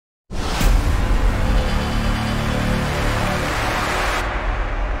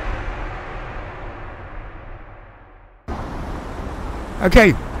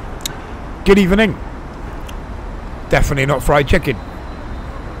Okay, good evening. Definitely not fried chicken.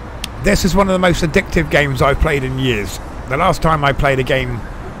 This is one of the most addictive games I've played in years. The last time I played a game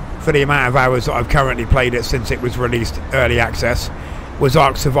for the amount of hours that I've currently played it since it was released early access was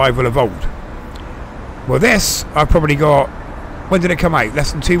Ark Survival Evolved. Well, this I've probably got, when did it come out?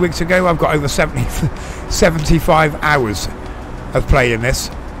 Less than 2 weeks ago. I've got over 75 hours of playing this.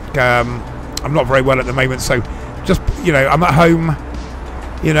 I'm not very well at the moment, so just, you know, I'm at home,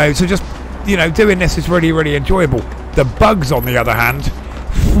 you know, so just, you know, doing this is really, really enjoyable. The bugs, on the other hand,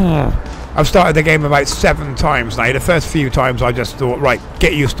 I've started the game about 7 times now. The first few times I just thought, right,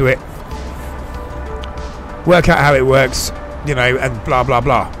 get used to it, work out how it works, you know, and blah blah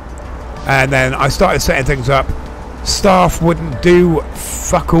blah. And then I started setting things up. Staff wouldn't do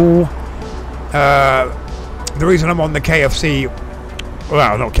fuck all. The reason I'm on the KFC,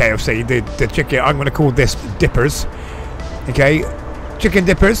 well, not KFC, the chicken, I'm going to call this dippers, okay, chicken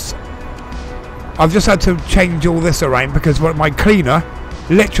dippers. I've just had to change all this around because my cleaner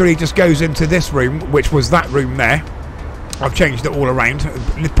literally just goes into this room, which was that room there. I've changed it all around,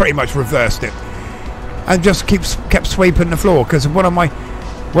 pretty much reversed it, and just kept sweeping the floor because one of my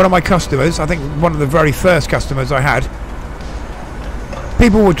customers, I think one of the very first customers I had,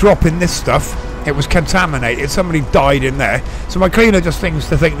 people were dropping this stuff. It was contaminated. Somebody died in there, so my cleaner just thinks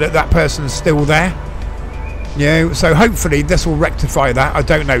to think that that person's still there. You know, so hopefully this will rectify that. I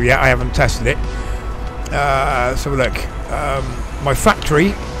don't know yet. I haven't tested it. So look, my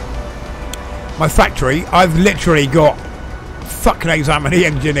factory. I've literally got fuck knows how many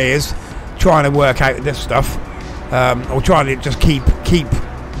engineers trying to work out this stuff, or trying to just keep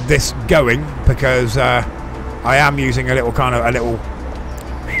this going because I am using a little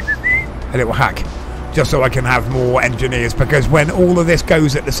hack just so I can have more engineers, because when all of this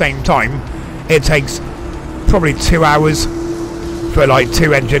goes at the same time, it takes probably 2 hours for like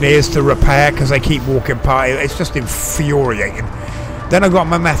 2 engineers to repair because they keep walking past. It's just infuriating. Then I've got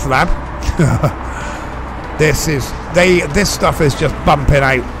my meth lab. This stuff is just bumping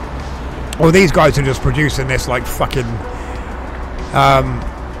out. Well, these guys are just producing this like fucking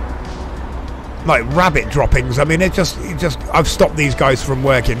like rabbit droppings. I mean, I've stopped these guys from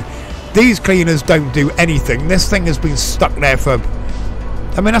working. These cleaners don't do anything. This thing has been stuck there for,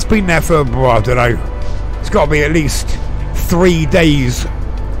 I mean, that's been there for, well, I don't know, it's got to be at least 3 days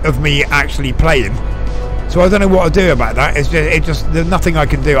of me actually playing. So I don't know what to do about that. There's nothing I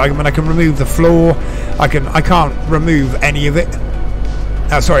can do. I mean, I can remove the floor. I can't remove any of it.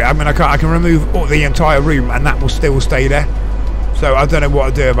 Sorry, I mean, I can remove the entire room and that will still stay there. So I don't know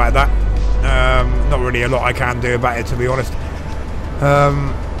what to do about that. Not really a lot I can do about it, to be honest.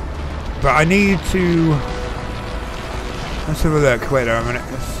 But I need to, let's have a look. Wait a minute.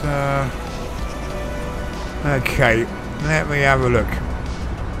 Okay, let me have a look.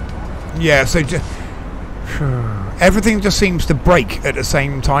 Yeah, so everything just seems to break at the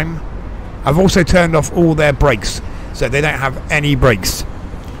same time. I've also turned off all their brakes, so they don't have any brakes.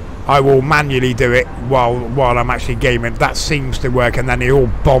 I will manually do it while I'm actually gaming. That seems to work, and then they all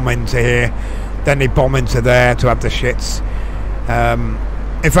bomb into here, then they bomb into there to have the shits.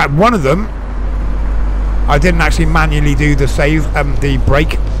 In fact, one of them, I didn't actually manually do the save, the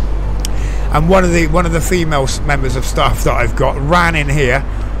brake, and one of the female members of staff that I've got ran in here,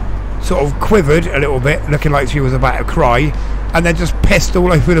 sort of quivered a little bit, looking like she was about to cry, and then just pissed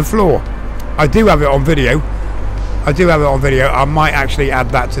all over the floor. I do have it on video. I might actually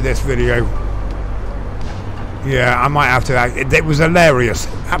add that to this video. Yeah, I might have to. It was hilarious,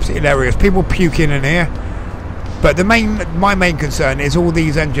 absolutely hilarious. People puking in here. But my main concern is all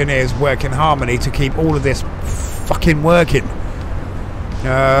these engineers work in harmony to keep all of this fucking working.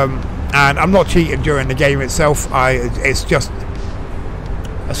 And I'm not cheating during the game itself. It's just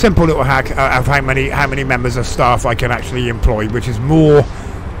a simple little hack of how many members of staff I can actually employ, which is more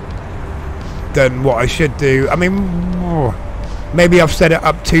than what I should do. I mean, maybe I've set it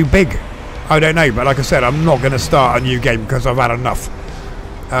up too big. I don't know. But like I said, I'm not going to start a new game because I've had enough.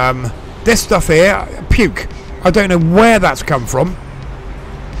 This stuff here, puke. I don't know where that's come from.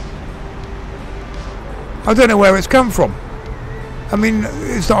 I don't know where it's come from. I mean,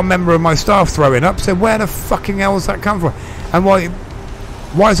 it's not a member of my staff throwing up, so where the fucking hell has that come from? And why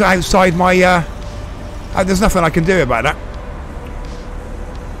is it outside my... there's nothing I can do about that.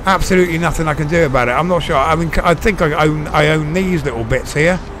 Absolutely nothing I can do about it. I'm not sure. I mean, I think I own these little bits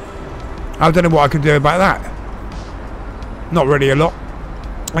here. I don't know what I can do about that. Not really a lot.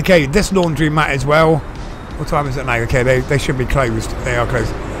 Okay, this laundry mat as well. What time is it now? Okay, they should be closed. They are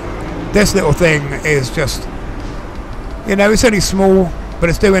closed. This little thing is just, you know, it's only small, but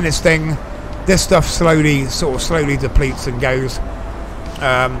it's doing its thing. This stuff slowly depletes and goes.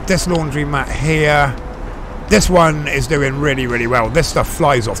 This laundromat here, this one is doing really, really well. This stuff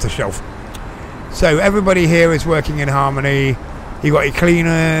flies off the shelf. So everybody here is working in harmony. You got your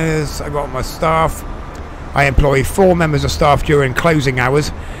cleaners, I got my staff. I employ 4 members of staff during closing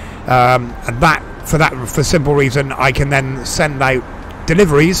hours, and for simple reason, I can then send out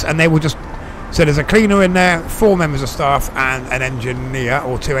deliveries, and they will just. So there's a cleaner in there, 4 members of staff, and an engineer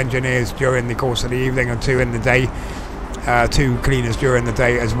or 2 engineers during the course of the evening, and 2 in the day, 2 cleaners during the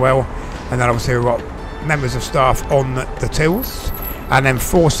day as well, and then obviously we've got members of staff on the tills, and then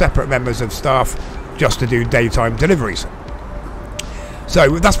 4 separate members of staff just to do daytime deliveries.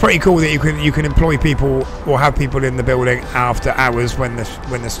 So that's pretty cool that you can employ people or have people in the building after hours when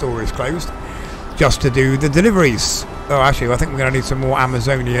the store is closed, just to do the deliveries. Oh, actually, I think we're going to need some more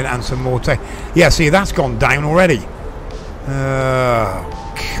Amazonian and some more yeah, see, that's gone down already.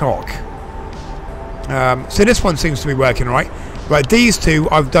 Cock. So this one seems to be working right. Right, these 2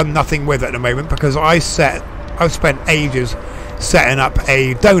 I've done nothing with at the moment because I've spent ages setting up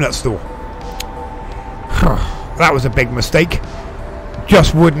a donut store. That was a big mistake.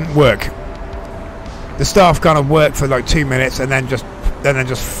 Just wouldn't work. The staff kind of work for like 2 minutes and then just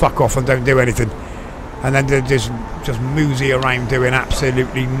fuck off and don't do anything. And then they're just moosey around doing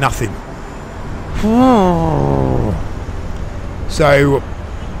absolutely nothing. So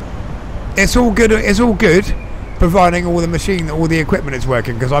it's all good. It's all good, providing all the equipment is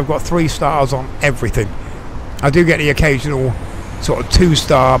working. Because I've got 3 stars on everything. I do get the occasional sort of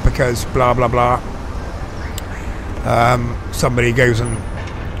 2-star because blah blah blah. Somebody goes and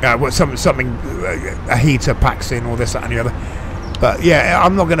a heater packs in or this, that, and the other. But yeah,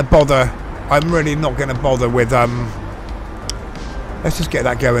 I'm not going to bother. I'm really not going to bother with let's just get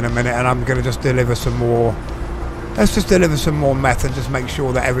that going a minute, and I'm going to just deliver some more. Let's just deliver some more meth and just make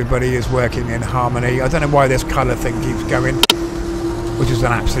sure that everybody is working in harmony. I don't know why this colour thing keeps going, which is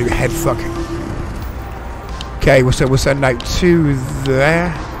an absolute head fuck. Okay, so we'll send out 2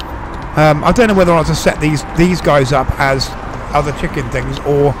 there. I don't know whether or not to set these guys up as other chicken things,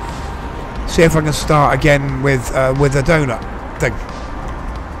 or see if I can start again with a donut thing.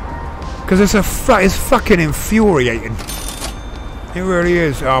 Because it's fucking infuriating. It really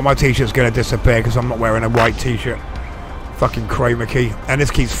is. Oh, my t-shirt's going to disappear because I'm not wearing a white t-shirt. Fucking chroma key. And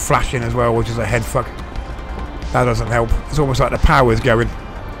this keeps flashing as well, which is a head fuck. That doesn't help. It's almost like the power's going.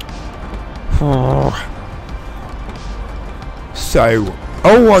 Oh. So...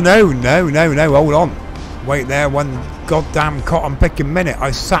 Oh, no, hold on. Wait there one goddamn cotton picking minute.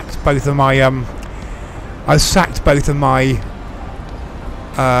 I sacked both of my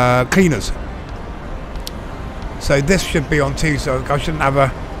cleaners. So this should be on 2, so I shouldn't have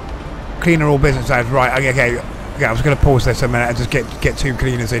a cleaner or business ads. Right, okay, I was going to pause this a minute and just get 2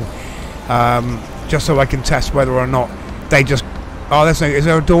 cleaners in. Just so I can test whether or not they just... Oh, is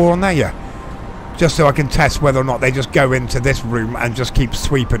there a door on there? Yeah. Just so I can test whether or not they just go into this room and just keep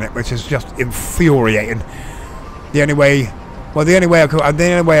sweeping it, which is just infuriating. The only way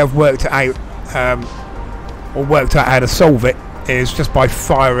I've worked it out, or worked out how to solve it, is just by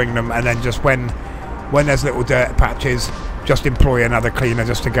firing them, and then just when there's little dirt patches, just employ another cleaner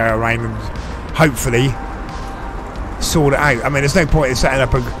just to go around and hopefully sort it out. I mean, there's no point in setting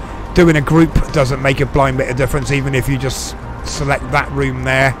up doing a group doesn't make a blind bit of difference, even if you just select that room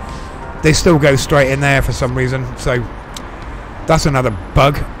there. They still go straight in there for some reason, so that's another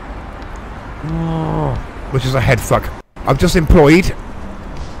bug, which is a head fuck. I've just employed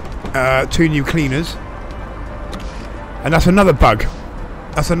 2 new cleaners, and that's another bug.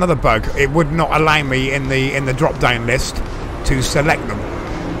 That's another bug. It would not allow me in the drop-down list to select them.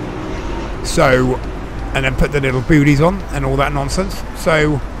 So, and then put the little booties on and all that nonsense.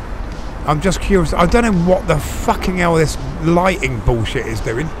 So, I'm just curious. I don't know what the fucking hell this lighting bullshit is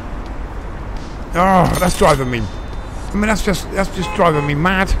doing. Oh, that's driving me. I mean, that's just driving me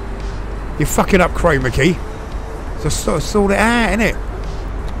mad. You're fucking up chroma key. So sort it out, innit?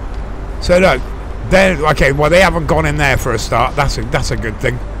 So look, okay. Well, they haven't gone in there for a start. That's a good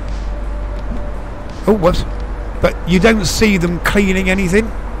thing. Oh, whoops! But you don't see them cleaning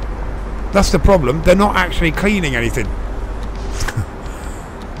anything. That's the problem. They're not actually cleaning anything.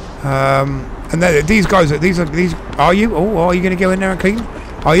 And these guys. These. Are you? Oh, are you going to go in there and clean?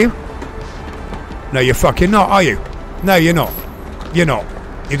 Are you? No, you're fucking not, are you? No, you're not. You're not.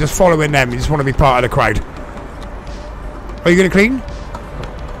 You're just following them. You just want to be part of the crowd. Are you going to clean?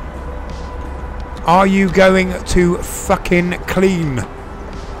 Are you going to fucking clean?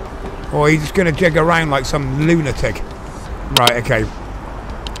 Or are you just going to jig around like some lunatic? Right, okay.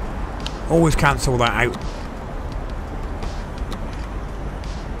 Always cancel that out.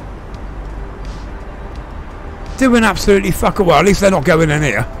 doing absolutely fuck all. Well, at least they're not going in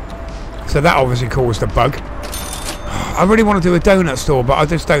here. So that obviously caused a bug. I really want to do a donut store, but I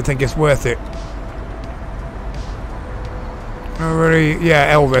just don't think it's worth it. I really,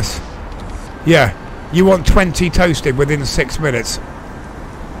 yeah, Elvis. Yeah, you want 20 toasted within 6 minutes.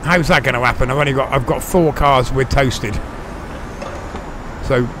 How's that going to happen? I've got 4 cars with toasted.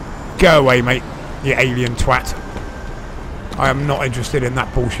 So go away, mate, you alien twat. I am not interested in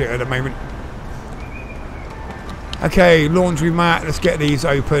that bullshit at the moment. Okay, laundry mat. Let's get these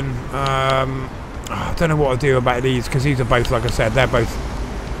open. I don't know what to do about these because these are both, like I said, they're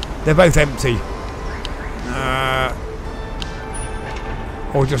both empty.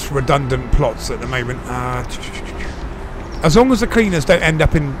 Or just redundant plots at the moment. As long as the cleaners don't end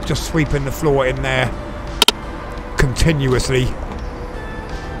up in just sweeping the floor in there continuously.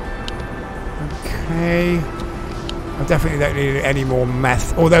 Okay. I definitely don't need any more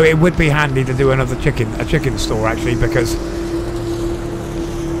meth. Although it would be handy to do another chicken store actually, because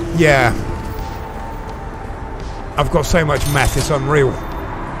yeah, I've got so much meth, it's unreal.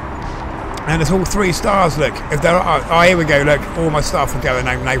 And it's all 3 stars, look. If there are, oh, here we go, look, all my staff are going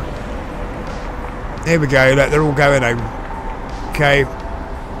home now. Here we go, look, they're all going home. Okay.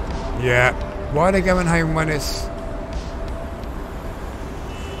 Yeah. Why are they going home when it's...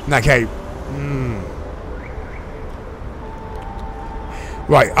 Okay.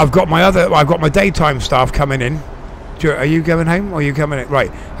 Right, I've got my daytime staff coming in. Are you going home or are you coming in?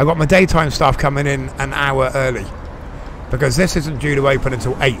 Right, I've got my daytime staff coming in an hour early. Because this isn't due to open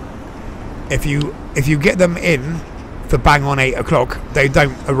until 8. If you get them in for bang on 8 o'clock, they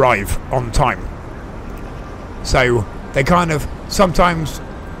don't arrive on time. So they kind of sometimes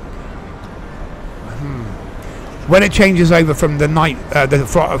when it changes over from the night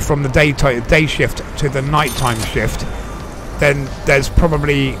from the day shift to the nighttime shift, then there's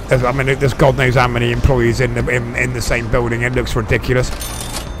probably, I mean, there's God knows how many employees in the same building. It looks ridiculous.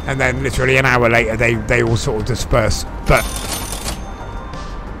 And then literally an hour later they all sort of disperse. But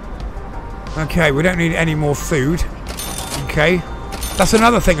okay, we don't need any more food. Okay, that's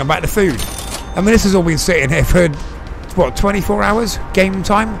another thing about the food. I mean, this has all been sitting here for what, 24 hours game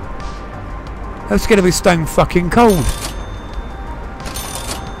time. That's gonna be stone fucking cold.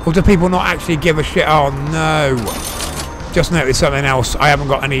 Or do people not actually give a shit? Oh no, just noticed something else. I haven't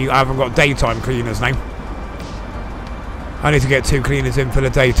got daytime cleaners now. I need to get 2 cleaners in for the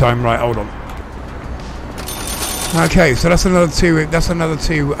daytime. Right, hold on. Okay, so that's another 2. That's another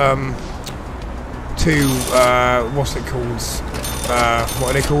 2. What's it called? What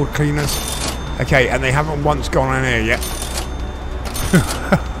are they called? Cleaners. Okay, and they haven't once gone in here yet.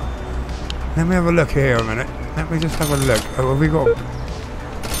 Let me have a look here a minute. Let me just have a look. Oh, have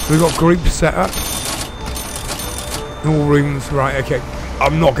we got groups set up? All rooms, right? Okay.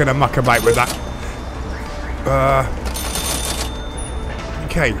 I'm not going to muck about with that.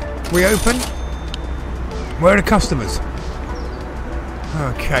 Okay, we open. Where are the customers?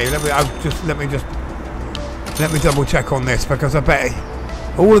 Okay, let me double check on this, because I bet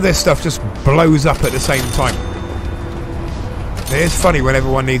all of this stuff just blows up at the same time. It is funny when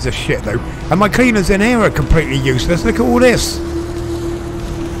everyone needs a shit though. And my cleaners in here are completely useless. Look at all this.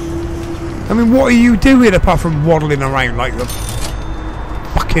 I mean, what are you doing apart from waddling around like a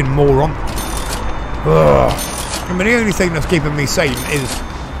fucking moron? Ugh. I mean, the only thing that's keeping me sane is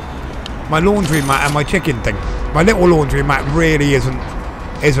my laundry mat and my chicken thing. My little laundry mat really isn't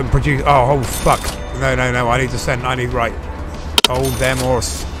produced. Oh fuck. No. I need right. Hold them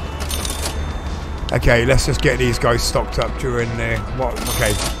horse. Okay, let's just get these guys stocked up during the what?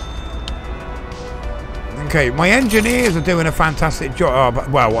 Okay, my engineers are doing a fantastic job. Oh,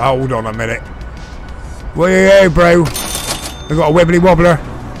 well, hold on a minute. Where are you, bro? We've got a wibbly wobbler.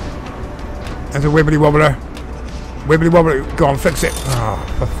 There's a wibbly wobbler. Wibbly wobbler. Go on, fix it. Oh,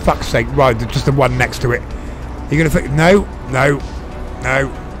 for fuck's sake! Right, just the one next to it. You gonna fix? No.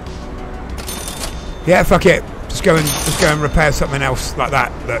 Yeah, fuck it. Just go and repair something else like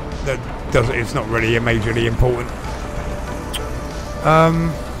that. That doesn't. It's not really majorly important.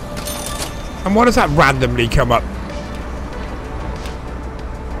 And why does that randomly come up?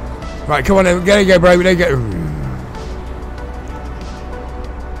 Right, come on, there you go, bro. There you go.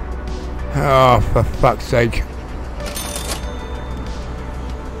 Oh, for fuck's sake.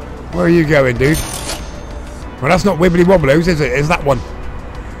 Where are you going, dude? Well, that's not Wibbly Wobblos, is it? Is that one?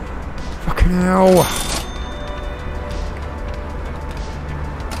 Fucking hell.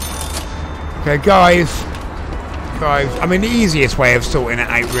 Okay, guys. I mean, the easiest way of sorting it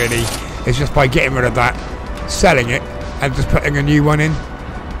out, really, is just by getting rid of that, selling it, and just putting a new one in.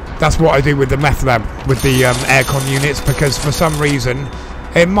 That's what I do with the meth lab, with the aircon units, because for some reason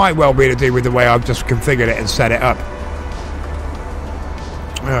It might well be to do with the way I've just configured it and set it up.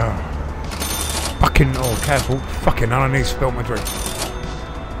 Fucking, oh, careful. Fucking hell, I need to spill my drink.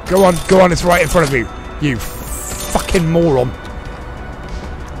 Go on, it's right in front of you. You fucking moron.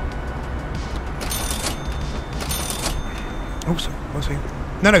 Oh, what's he?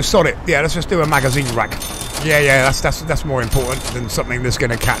 No, sod it. Yeah, let's just do a magazine rack. Yeah, that's more important than something that's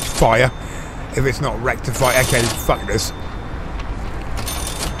going to catch fire if it's not rectified. Okay, fuck this.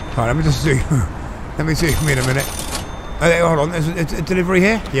 Alright, let me just see. Let me see in a minute. Hold on, is a delivery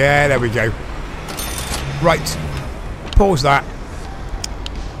here? Yeah, there we go. Right. Pause that.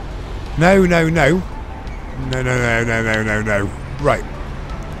 No. No. Right.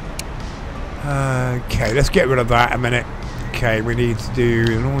 Okay, let's get rid of that a minute. Okay, we need to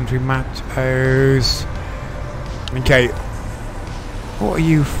do laundry matos. Okay. What are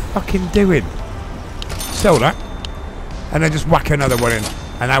you fucking doing? Sell that. And then just whack another one in.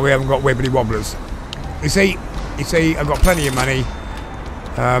 And now we haven't got wibbly wobblers. You see, I've got plenty of money.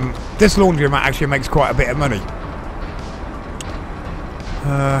 This laundromat actually makes quite a bit of money.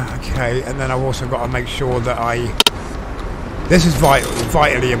 Okay, and then I've also got to make sure that this is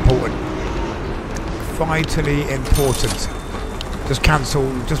vitally important. Vitally important.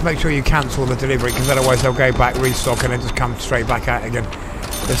 Just make sure you cancel the delivery, because otherwise they'll go back, restock, and then just come straight back out again.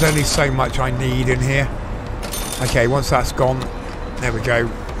 There's only so much I need in here. Okay, once that's gone, there we go.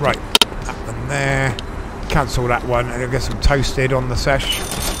 Right, that one there. Cancel that one, and I'll get some toasted on the sesh.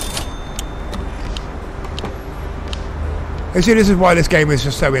 You see, this is why this game is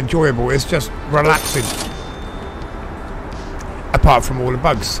just so enjoyable. It's just relaxing. Apart from all the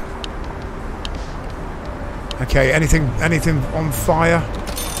bugs. Okay, anything on fire?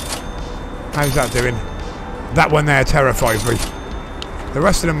 How's that doing? That one there terrifies me. The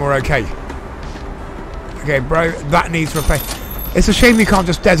rest of them were okay. Okay, bro, that needs repair. It's a shame you can't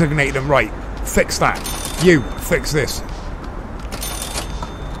just designate them right. Fix that. You, fix this.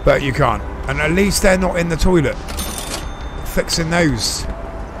 But you can't. And at least they're not in the toilet. Fixing those.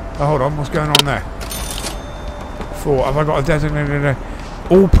 Oh, hold on, what's going on there? 4, have I got a designated?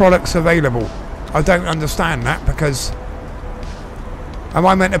 All products available. I don't understand that, because am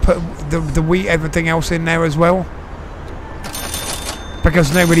I meant to put the wheat, everything else in there as well?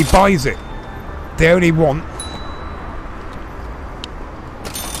 Because nobody buys it. They only want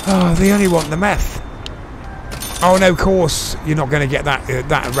the meth. Oh no, of course you're not going to get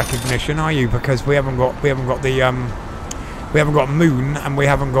that recognition, are you? Because we haven't got moon, and we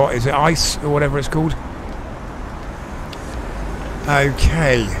haven't got, is it ice or whatever it's called?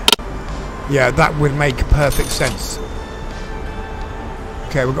 Okay. Yeah, that would make perfect sense.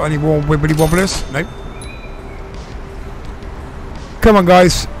 Okay, we got any more wibbly wobblers? Nope. Come on,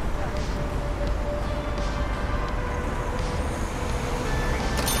 guys.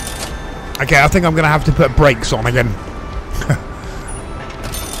 Okay, I think I'm going to have to put brakes on again.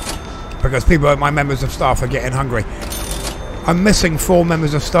 Because my members of staff are getting hungry. I'm missing 4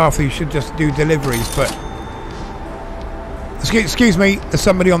 members of staff who should just do deliveries, but... Excuse me, there's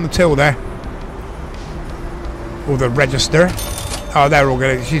somebody on the till there. Or the register. Oh, they're all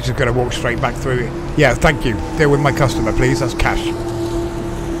going to... She's just going to walk straight back through it. Yeah, thank you. Deal with my customer, please. That's cash.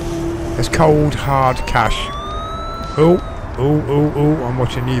 It's cold, hard cash. Oh, I'm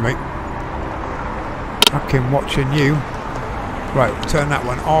watching you, mate. Fucking watching you. Right, turn that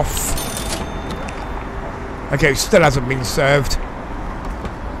one off. Okay, still hasn't been served.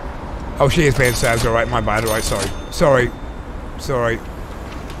 Oh, she is being served. Alright, my bad. Alright, sorry.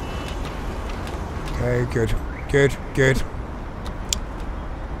 Okay, good.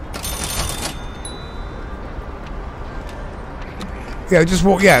 Yeah, just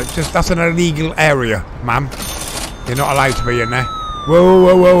walk. Yeah, that's an illegal area, ma'am. You're not allowed to be in there.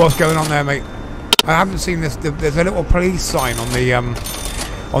 Whoa, what's going on there, mate? I haven't seen this. There's a little police sign on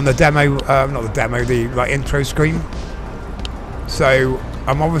the demo, not the demo, the intro screen. So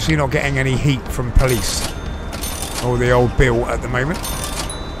I'm obviously not getting any heat from police or the old bill at the moment.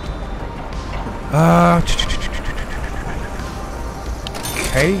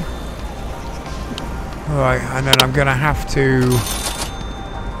 Okay. All right, and then I'm gonna have to.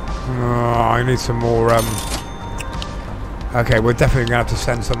 I need some more. Okay, we're definitely gonna have to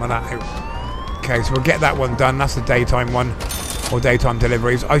send some of that out. Okay, so we'll get that one done. That's the daytime one, or daytime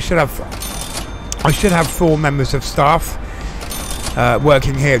deliveries. I should have 4 members of staff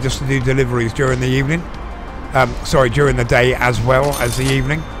working here just to do deliveries during the evening. Sorry, during the day as well as the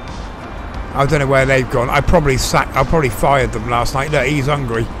evening. I don't know where they've gone. I probably fired them last night. Look, he's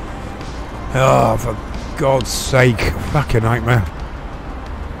hungry. Oh, for God's sake! Fucking nightmare.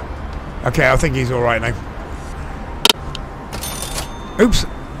 Okay, I think he's all right now. Oops.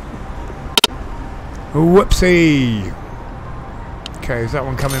 Whoopsie. Okay, is that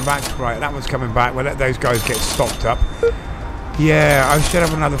one coming back? Right, that one's coming back. We'll let those guys get stocked up. Yeah, I should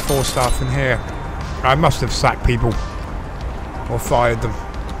have another 4 staff in here. I must have sacked people. Or fired them.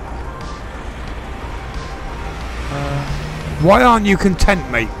 Why aren't you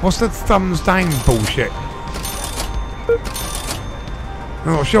content, mate? What's the thumbs down bullshit? I'm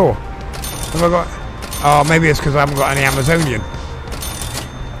not sure. Have I got... Oh, maybe it's because I haven't got any Amazonian.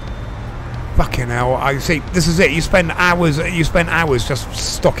 Fucking hell! I see. This is it. You spend hours just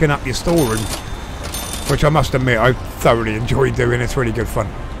stocking up your storeroom, which I must admit I thoroughly enjoy doing. It's really good fun.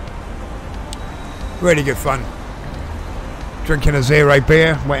 Really good fun. Drinking a 0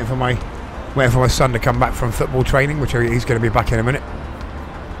 beer, waiting for my son to come back from football training, which he's going to be back in a minute.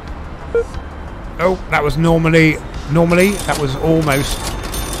 Oh, that was normally that was almost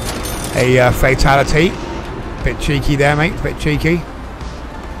a fatality. Bit cheeky there, mate. Bit cheeky.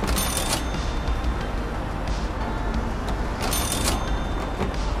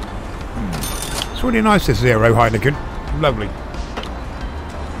 It's really nice, this 0 Heineken. Lovely.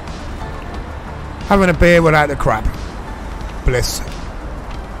 Having a beer without the crap. Bliss.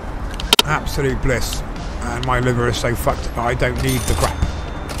 Absolute bliss. And my liver is so fucked that I don't need the crap.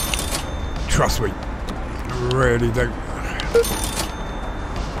 Trust me. I really don't.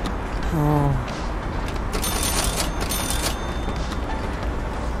 Oh.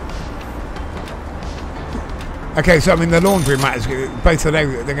 Okay, so I mean the laundry mat is both of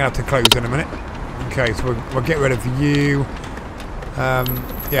them. They're going to have to close in a minute. Okay, so we'll get rid of you.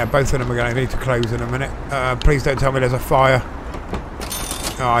 Yeah, both of them are going to need to close in a minute. Please don't tell me there's a fire.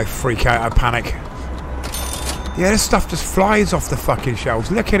 Oh, I freak out. I panic. Yeah, this stuff just flies off the fucking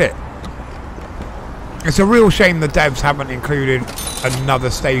shelves. Look at it. It's a real shame the devs haven't included another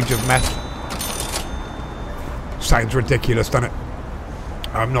stage of meth. Sounds ridiculous, doesn't it?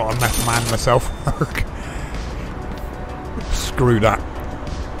 I'm not a meth man myself. Screw that.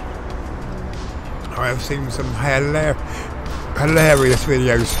 I have seen some hilarious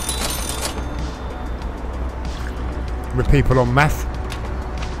videos with people on meth.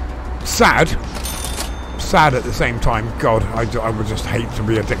 Sad at the same time. God, I would just hate to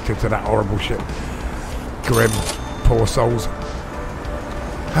be addicted to that horrible shit. Grim, poor souls.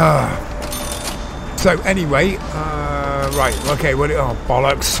 So anyway, right, okay, well, oh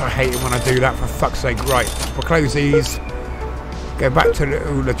bollocks, I hate it when I do that, for fuck's sake. Right, we'll close these, go back to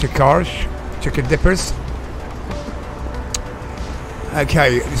the chicken dippers.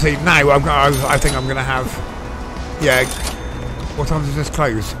 Okay, you see, now I think I'm going to have, yeah, what time does this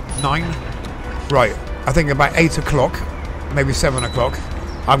close? 9? Right, I think about 8 o'clock, maybe 7 o'clock,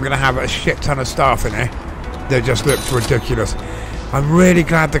 I'm going to have a shit ton of staff in here. That just looks ridiculous. I'm really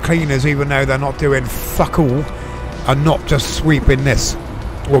glad the cleaners, even though they're not doing fuck all, are not just sweeping this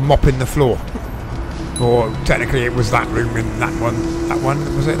or mopping the floor. Or technically it was that room in that one. That one?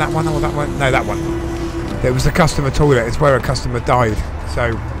 Was it that one or that one? No, that one. It was the customer toilet. It's where a customer died. So,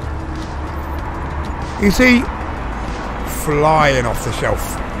 you see, flying off the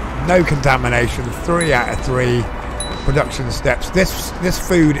shelf. No contamination. 3 out of 3 production steps. This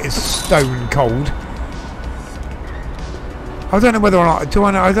food is stone cold. I don't know whether or not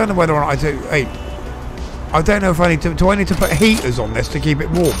I don't know whether or not I do. Hey, I don't know if I need to. Do I need to put heaters on this to keep it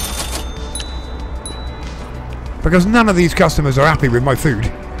warm? Because none of these customers are happy with my food.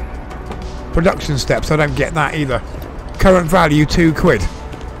 Production steps, I don't get that either. Current value £2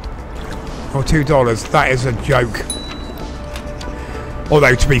 or $2. That is a joke.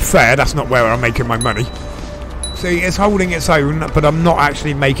 Although to be fair, that's not where I'm making my money. See, it's holding its own, but I'm not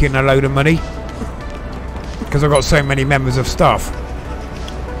actually making a load of money. Because I've got so many members of staff.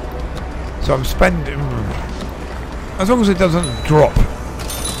 So I'm spending... As long as it doesn't drop.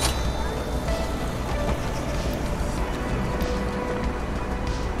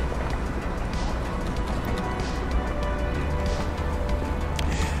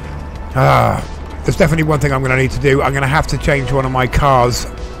 There's definitely one thing I'm going to need to do. I'm going to have to change one of my cars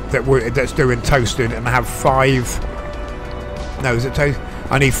that's doing toasted and have 5... No, is it toast?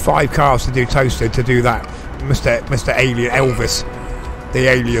 I need 5 cars to do toasted to do that. Mr. Alien Elvis, the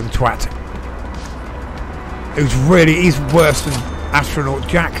alien twat. He's worse than Astronaut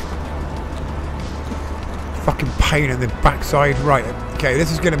Jack. Fucking pain in the backside. Right, okay,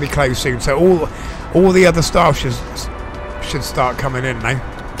 this is going to be closed soon, so all the other staff should start coming in now.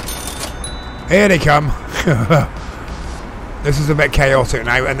 Here they come. This is a bit chaotic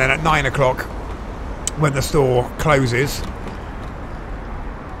now, and then at 9 o'clock when the store closes.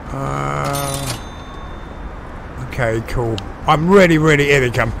 Okay, cool. I'm really, here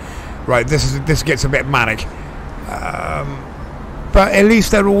they come. Right, this gets a bit manic. But at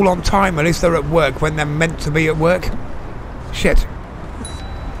least they're all on time. At least they're at work when they're meant to be at work. Shit.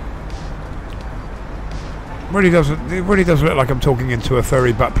 It really does look like I'm talking into a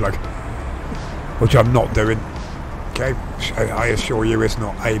furry butt plug, which I'm not doing. Okay, I assure you, it's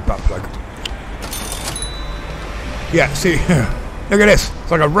not a butt plug. Yeah, see, look at this.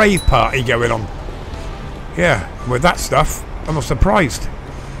 It's like a rave party going on. Yeah, with that stuff, I'm not surprised.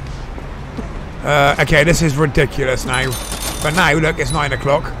 Okay, this is ridiculous now. But now, look, it's 9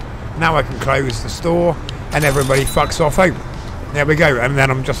 o'clock. Now I can close the store, and everybody fucks off home. There we go, and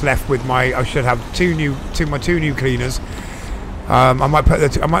then I'm just left with my. I should have my two new cleaners. I might put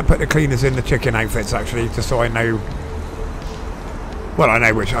the cleaners in the chicken outfits actually, just so I know. Well, I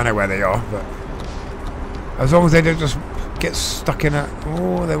know where they are, but as long as they don't just get stuck in a.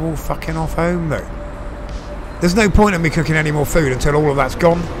 Oh, they're all fucking off home though. There's no point in me cooking any more food until all of that's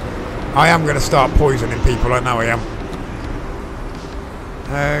gone. I am going to start poisoning people. I know I am.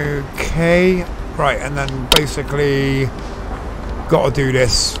 Okay, right, and then basically. Got to do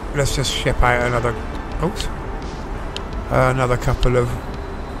this. Let's just ship out another couple of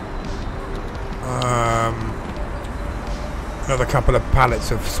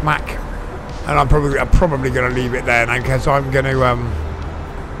pallets of smack, and I'm probably going to leave it there now because I'm going to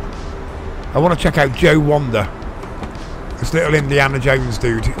I want to check out Joe Wanda, this little Indiana Jones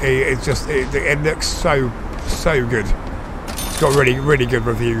dude. It looks so good. It's got really good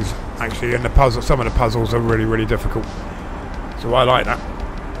reviews actually, and some of the puzzles are really difficult. So I like that,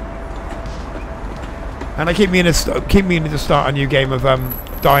 and they keep me in to start a new game of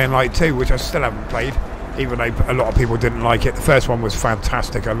Dying Light 2, which I still haven't played, even though a lot of people didn't like it. The first one was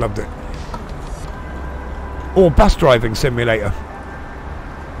fantastic; I loved it. Or Bus Driving Simulator,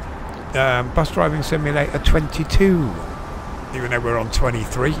 Bus Driving Simulator 22, even though we're on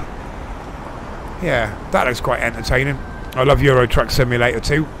 23. Yeah, that looks quite entertaining. I love Euro Truck Simulator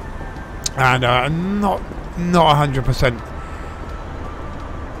 2, and not 100%.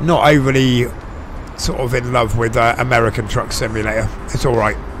 Not overly sort of in love with American Truck Simulator. It's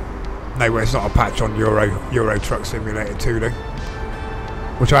alright. No, it's not a patch on Euro Truck Simulator 2 though.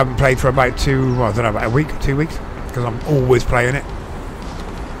 Which I haven't played for about about a week, 2 weeks. Because I'm always playing it.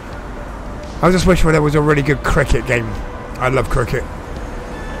 I just wish there was a really good cricket game. I love cricket.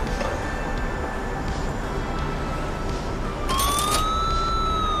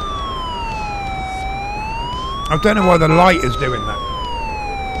 I don't know why the light is doing that.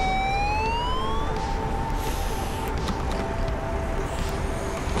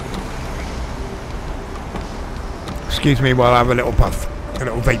 Excuse me while I have a little puff, a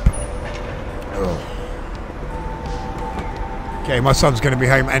little vape. Oh. Okay, my son's going to be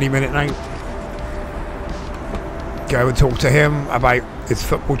home any minute now. Go and talk to him about his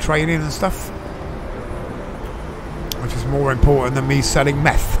football training and stuff, which is more important than me selling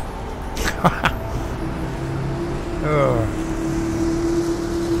meth. Oh.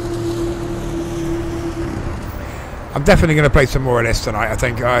 I'm definitely going to play some more of this tonight. I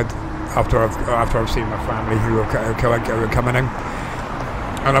think after I've seen my family who are coming in,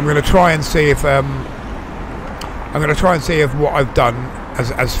 and I'm going to try and see if what I've done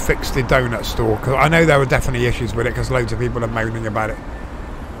has fixed the donut store, because I know there are definitely issues with it because loads of people are moaning about it,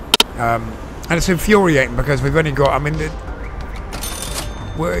 and it's infuriating because we've only got. I mean,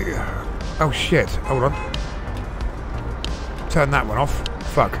 oh shit! Hold on. Turn that one off.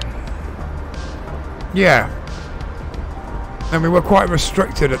 Fuck. Yeah. I mean, we're quite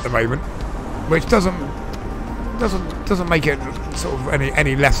restricted at the moment, which doesn't make it sort of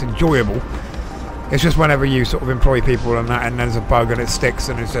any less enjoyable. It's just whenever you sort of employ people and that, and there's a bug and it sticks,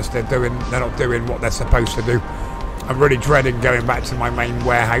 and it's just they're not doing what they're supposed to do. I'm really dreading going back to my main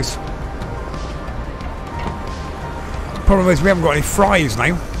warehouse. Problem is we haven't got any fries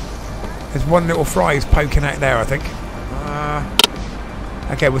now. There's one little fries poking out there, I think.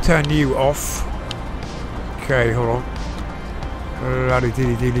 Okay, we'll turn you off. Okay, hold on. How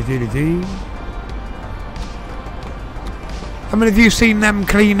many of you seen them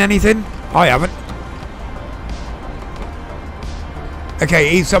clean anything? I haven't.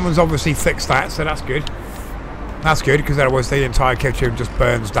 Okay, someone's obviously fixed that, so that's good. That's good, because otherwise the entire kitchen just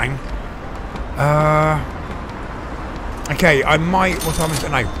burns down. Okay, I might. What time is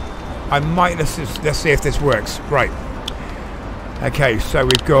it now? I might. Let's see if this works. Right. Okay, so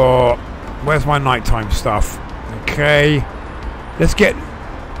we've got. Where's my nighttime stuff? Okay. Let's get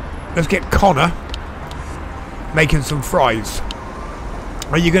Connor making some fries.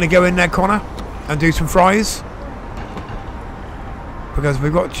 Are you going to go in there, Connor, and do some fries? Because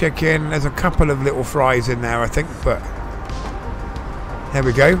we've got chicken. There's a couple of little fries in there, I think, but there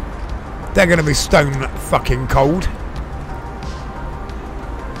we go. They're going to be stone fucking cold.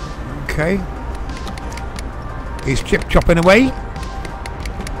 Okay. He's chip chopping away.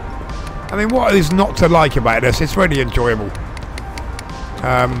 I mean, what is not to like about this? It's really enjoyable.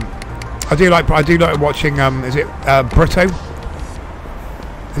 I do like watching. Is it Brito?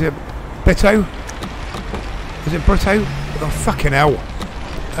 Is it Bito? Is it Brito? Oh fucking hell!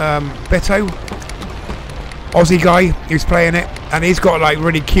 Bito, Aussie guy who's playing it, and he's got like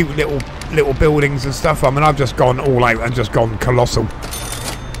really cute little buildings and stuff. I mean, I've just gone all out and just gone colossal,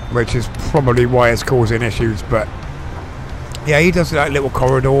 which is probably why it's causing issues. But yeah, he does like little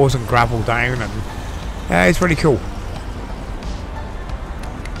corridors and gravel down, and yeah, it's really cool.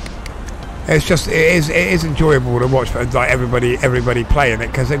 It's just it is enjoyable to watch, like everybody playing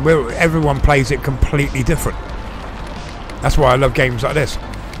it, because everyone plays it completely different. That's why I love games like this.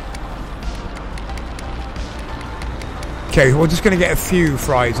 Okay, we're just going to get a few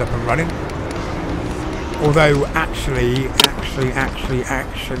fries up and running. Although actually,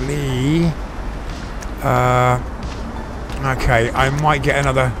 okay, I might get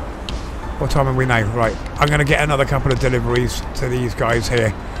another. What time are we now? Right, I'm going to get another couple of deliveries to these guys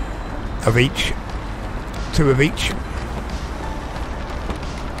here. Of each. 2 of each.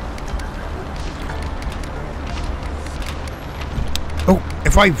 Oh,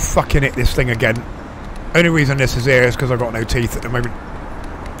 if I fucking hit this thing again. Only reason this is here is because I've got no teeth at the moment.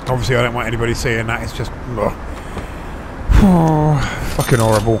 Obviously I don't want anybody seeing that. It's just fucking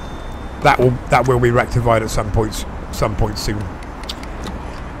horrible. That will be rectified at some point soon.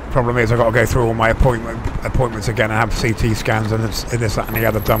 Problem is I've got to go through all my appointments again. I have CT scans and this, that and the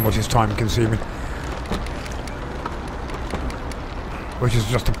other done, which is time consuming, which is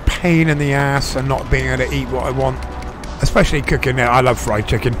just a pain in the ass, and not being able to eat what I want, especially cooking. I love fried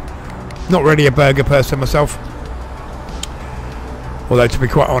chicken. Not really a burger person myself, although to be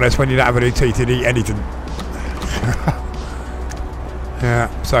quite honest, when you don't have any teeth you'd eat anything. Yeah,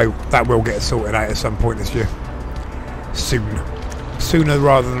 so that will get sorted out at some point this year, sooner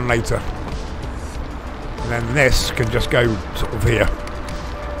rather than later. And then this can just go sort of here.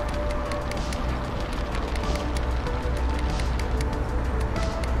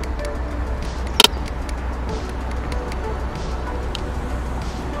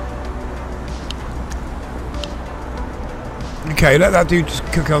 Okay, let that dude just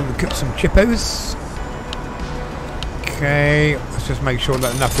cook some chippos. Okay, let's just make sure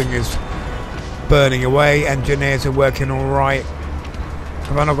that nothing is burning away. Engineers are working alright.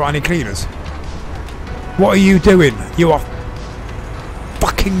 Have I not got any cleaners? What are you doing? You are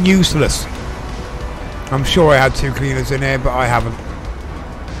fucking useless. I'm sure I had 2 cleaners in here, but I haven't.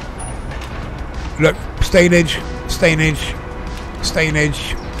 Look, stainage.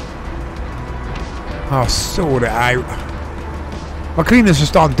 I'll sort it out. My cleaners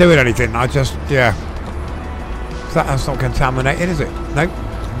just aren't doing anything. Yeah. That's not contaminated, is it? Nope.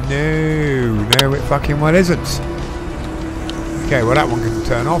 No, it fucking well isn't. Okay, well that one can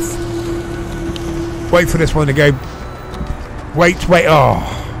turn off. Wait for this one to go. Wait. Oh,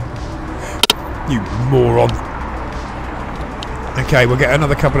 you moron. Okay, we'll get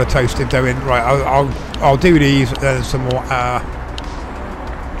another couple of toasted dough in. Right, I'll do these. Then some more.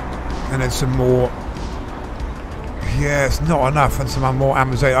 And then some more. Yeah, it's not enough, and some more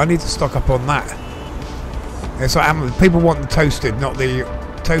Amazon. I need to stock up on that. It's like people want the toasted, not the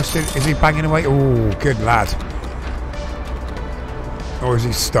toasted. Is he banging away? Oh, good lad. Or is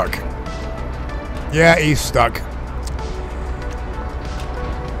he stuck? Yeah, he's stuck.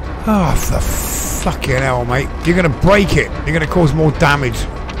 Oh, for fucking hell, mate. You're going to break it. You're going to cause more damage.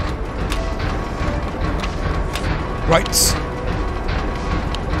 Right.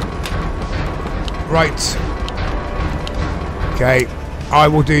 Okay, I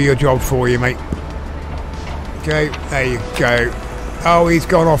will do your job for you, mate. Okay, there you go. Oh, he's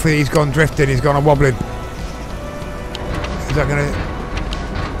gone off. He's gone drifting. He's gone wobbling. Is that going to...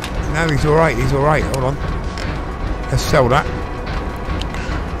 No, he's alright. Hold on. Let's sell that.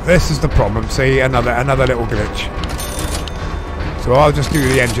 This is the problem. See, another little glitch. So I'll just do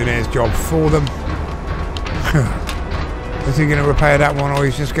the engineer's job for them. Is he going to repair that one, or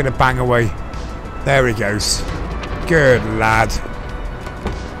he's just going to bang away? There he goes. Good lad.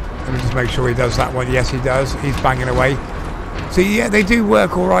 Let me just make sure he does that one. Yes, he does. He's banging away. So yeah, they do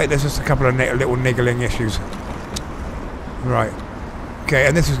work all right. There's just a couple of little niggling issues. Right. Okay,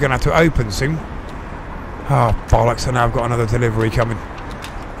 and this is going to have to open soon. Oh, bollocks. And now I've got another delivery coming.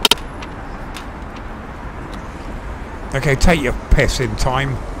 Okay, take your piss in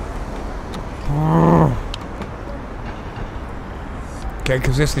time. Okay,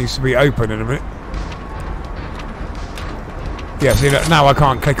 because this needs to be open in a minute. Yeah, see, now I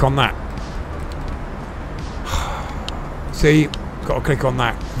can't click on that. See, Got to click on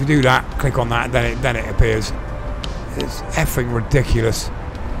that. If you do that, click on that, then it appears. It's effing ridiculous.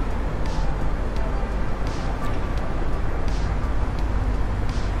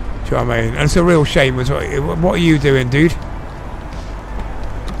 Do you know what I mean? And it's a real shame as well. What are you doing, dude?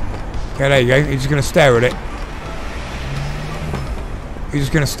 Okay, there you go. You're just going to stare at it. You're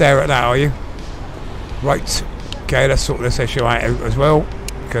just going to stare at that, are you? Right. Okay, let's sort this issue out as well,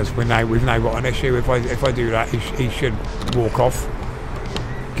 because we've now got an issue. If I do that, he should walk off.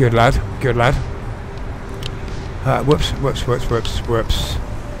 Good lad. Good lad. Whoops.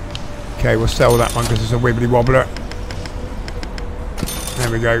 Okay, we'll sell that one because it's a wibbly wobbler. There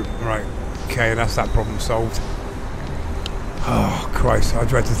we go. Right. Okay, that's that problem solved. Oh Christ! I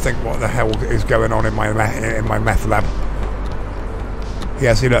dread to think what the hell is going on in my meth lab.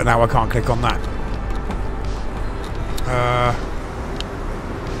 Yeah, see, look, now I can't click on that.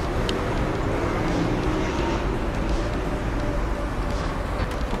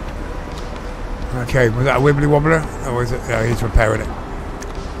 Okay, was that a wibbly wobbler? Or was it? No, he's repairing it.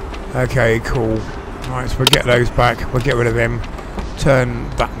 Okay, cool. Right, so we'll get those back. We'll get rid of them. Turn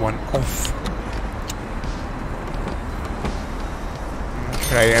that one off.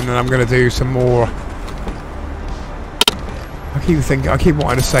 Okay, and then I'm going to do some more. I keep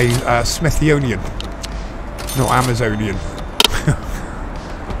wanting to say Smithsonian, not Amazonian.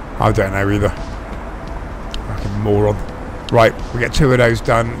 I don't know either. Fucking moron. Right, we get 2 of those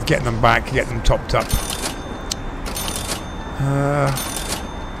done. Getting them back, get them topped up.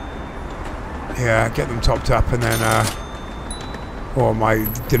 Yeah, get them topped up, and then oh, my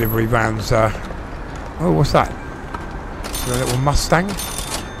delivery vans. Oh, what's that? A little Mustang.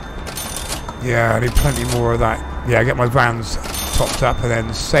 Yeah, I need plenty more of that. Yeah, get my vans topped up and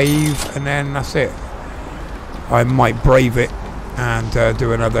then save, and then that's it. I might brave it and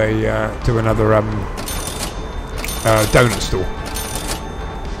do another donut store.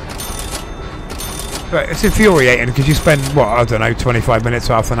 But it's infuriating because you spend, what, I don't know, 25 minutes,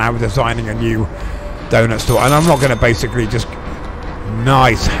 half an hour designing a new donut store, and I'm not going to basically just...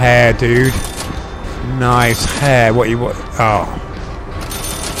 Nice hair, dude. Nice hair. What you want? Oh.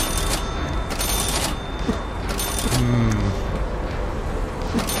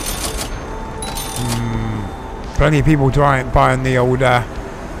 Plenty of people buying the old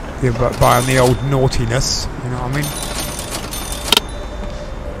naughtiness. You know what I mean?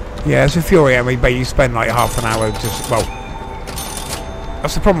 Yeah, it's infuriating, but you spend like half an hour just, well,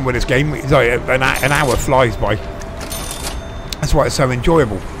 that's the problem with this game. It's like an hour flies by. That's why it's so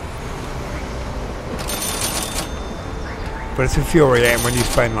enjoyable. But it's infuriating when you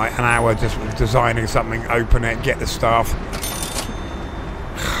spend like an hour just designing something, open it, get the stuff,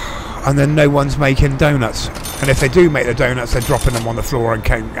 and then no one's making donuts. And if they do make the donuts, they're dropping them on the floor and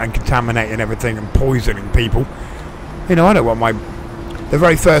contaminating everything and poisoning people. You know, I don't want the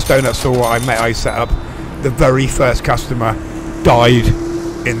very first donut store I set up, the very first customer died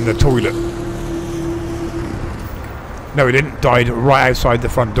in the toilet. No, he didn't. Died right outside the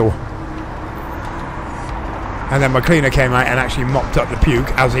front door. And then my cleaner came out and actually mopped up the puke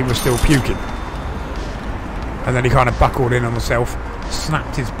as he was still puking. And then he kind of buckled in on himself,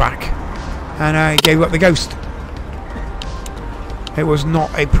 snapped his back, and he gave up the ghost. It was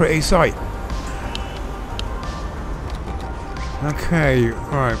not a pretty sight. Okay,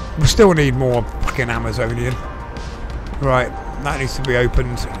 right. We still need more fucking Amazonian. Right, that needs to be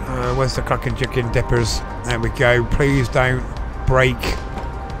opened. Where's the clucking chicken dippers? There we go. Please don't break.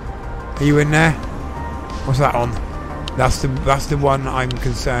 Are you in there? What's that on? That's the one I'm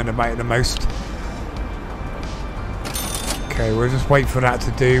concerned about the most. Okay, we'll just wait for that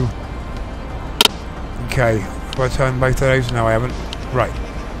to do. Okay, have I turned both of those? No, I haven't. Right.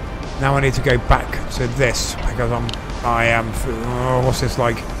 Now I need to go back to this because I am. Oh, what's this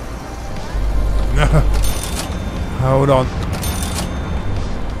like? No. Hold on.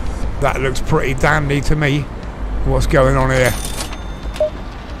 That looks pretty dandy to me. What's going on here?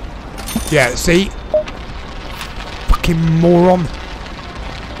 Yeah, see? Fucking moron.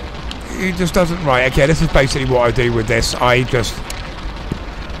 He just doesn't... Right, okay, this is basically what I do with this. I just...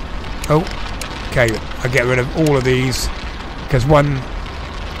 Oh. Okay, I get rid of all of these. Because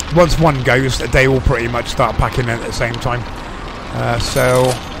once one goes, they all pretty much start packing in at the same time.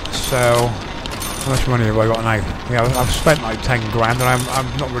 So... How much money have I got now? Yeah, I've spent like 10 grand and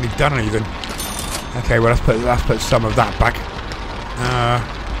I've not really done anything. Okay, well let's put some of that back.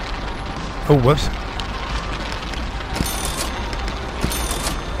 Oh, whoops.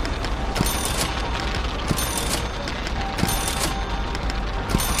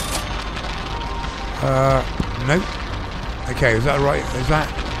 Nope. Okay, is that right? Is that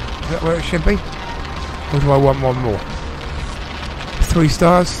where it should be? Or do I want one more? 3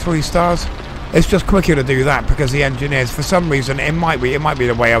 stars, 3 stars. It's just quicker to do that because the engineers, for some reason, it might be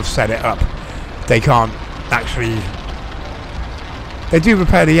the way I've set it up. They can't actually. They do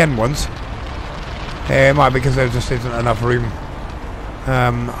repair the end ones. It might be because there just isn't enough room.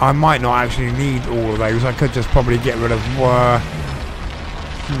 I might not actually need all of those. I could just probably get rid of.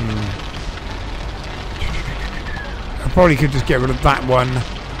 I probably could just get rid of that one,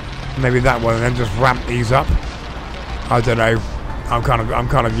 maybe that one, and then just ramp these up. I don't know. I'm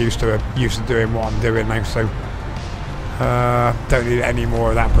kind of used to doing what I'm doing now, so don't need any more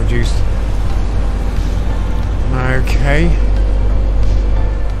of that produced. Okay.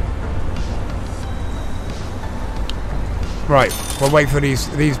 Right, we'll wait for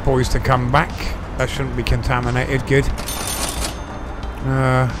these boys to come back. That shouldn't be contaminated. Good.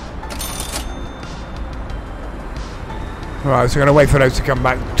 Right, so we're gonna wait for those to come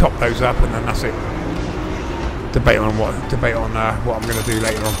back, top those up, and then that's it. Debate on what I'm gonna do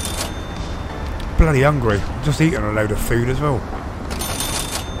later on. Bloody hungry. Just eating a load of food as well.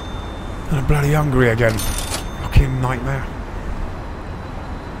 And I'm bloody hungry again. Fucking nightmare.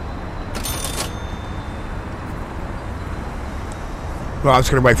 Right, I'm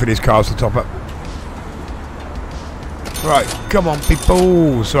just gonna wait for these cars to top up. Right, come on,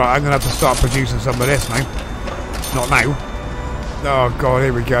 people. So I'm gonna have to start producing some of this now. Not now. Oh god,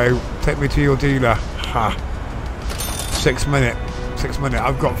 here we go. Take me to your dealer. Ha. 6 minutes. 6 minutes.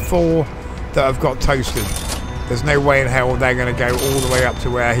 I've got 4 that I've got toasted. There's no way in hell they're going to go all the way up to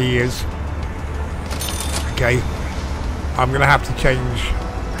where he is. Okay. I'm going to have to change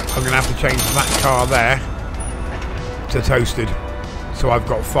that car there to toasted. So I've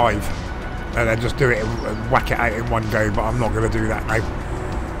got 5. And then just do it and whack it out in one go. But I'm not going to do that now.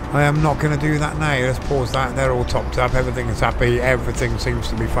 I am not going to do that now. Let's pause that. They're all topped up. Everything is happy. Everything seems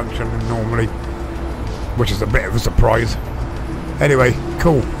to be functioning normally. Which is a bit of a surprise. Anyway,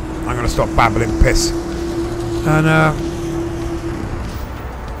 cool. I'm going to stop babbling piss. And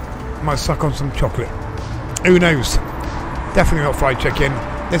might suck on some chocolate. Who knows? Definitely not fried chicken.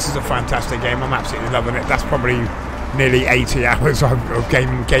 This is a fantastic game. I'm absolutely loving it. That's probably nearly 80 hours of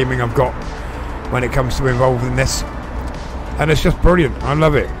gaming I've got when it comes to involved in this. And it's just brilliant. I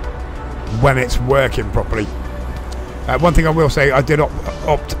love it when it's working properly. One thing I will say, I did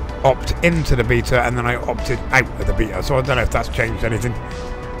opt into the beta and then I opted out of the beta, so I don't know if that's changed anything.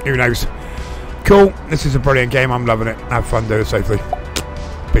 Who knows? Cool. This is a brilliant game. I'm loving it. Have fun. Do it safely.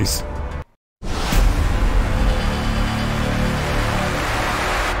 Peace.